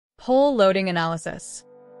Pole loading analysis.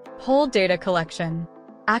 Pole data collection.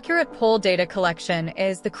 Accurate pole data collection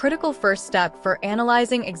is the critical first step for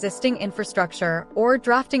analyzing existing infrastructure or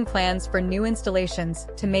drafting plans for new installations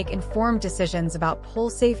to make informed decisions about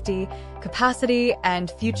pole safety, capacity,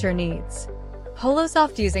 and future needs.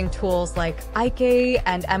 Polosoft, using tools like ICE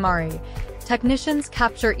and MRE, technicians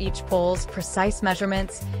capture each pole's precise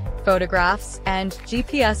measurements, photographs, and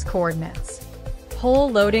GPS coordinates.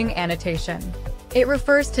 Pole loading annotation. It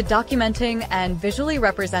refers to documenting and visually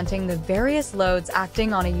representing the various loads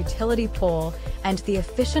acting on a utility pole and the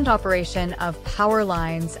efficient operation of power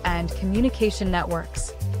lines and communication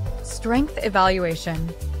networks. Strength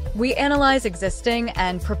evaluation. We analyze existing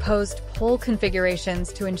and proposed pole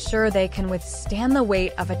configurations to ensure they can withstand the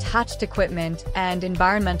weight of attached equipment and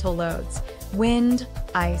environmental loads, wind,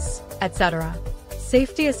 ice, etc.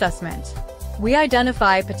 Safety assessment. We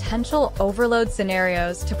identify potential overload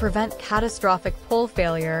scenarios to prevent catastrophic pole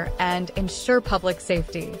failure and ensure public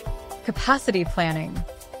safety. Capacity planning.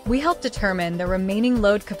 We help determine the remaining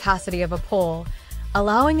load capacity of a pole,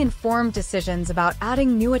 allowing informed decisions about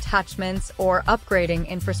adding new attachments or upgrading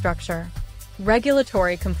infrastructure.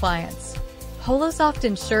 Regulatory compliance. Polosoft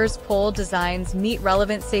ensures pole designs meet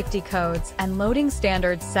relevant safety codes and loading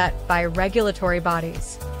standards set by regulatory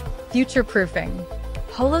bodies. Future-proofing.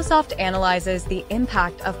 Polosoft analyzes the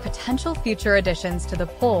impact of potential future additions to the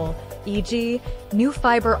pole, e.g., new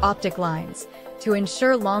fiber optic lines, to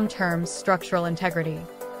ensure long-term structural integrity.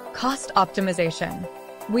 Cost optimization.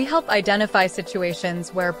 We help identify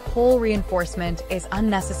situations where pole reinforcement is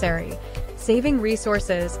unnecessary, saving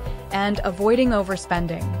resources and avoiding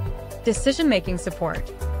overspending. Decision-making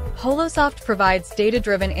support. Polosoft provides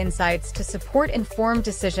data-driven insights to support informed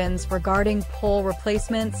decisions regarding pole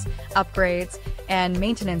replacements, upgrades, and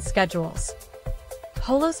maintenance schedules.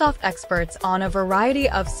 Polosoft experts on a variety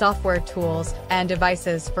of software tools and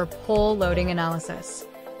devices for pole loading analysis.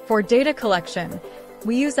 For data collection,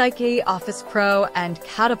 we use ICE Office Pro and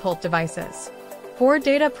Catapult devices. For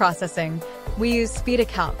data processing, we use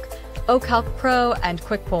SpidaCalc, O-Calc Pro, and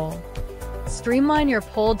QuickPole. Streamline your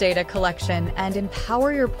pole data collection and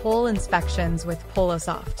empower your pole inspections with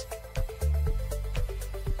Polosoft.